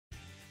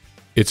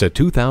It's a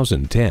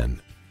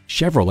 2010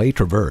 Chevrolet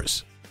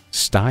Traverse.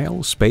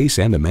 Style, space,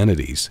 and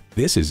amenities.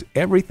 This is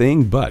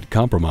everything but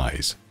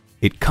compromise.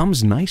 It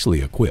comes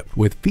nicely equipped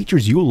with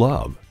features you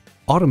love.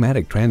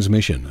 Automatic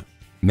transmission,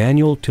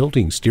 manual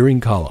tilting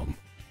steering column,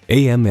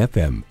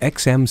 AM/FM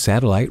XM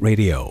satellite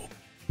radio,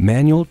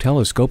 manual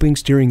telescoping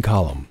steering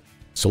column,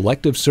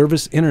 selective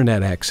service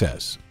internet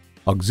access,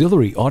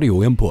 auxiliary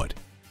audio input,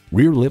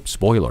 rear lip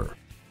spoiler,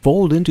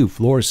 fold-into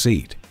floor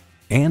seat,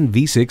 and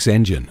V6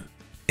 engine.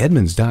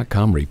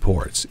 Edmunds.com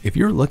reports if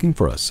you're looking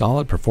for a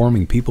solid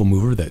performing people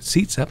mover that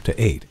seats up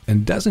to 8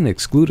 and doesn't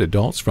exclude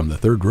adults from the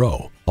third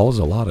row, hauls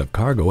a lot of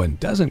cargo and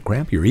doesn't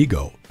cramp your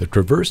ego, the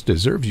Traverse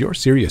deserves your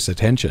serious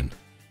attention.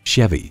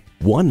 Chevy,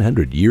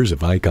 100 years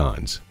of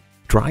icons.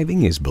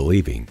 Driving is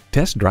believing.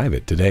 Test drive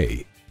it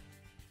today.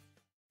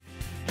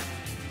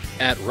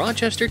 At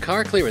Rochester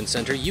Car Clearance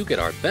Center, you get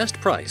our best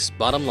price,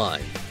 bottom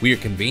line. We are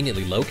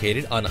conveniently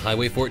located on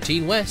Highway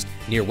 14 West,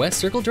 near West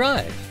Circle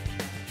Drive.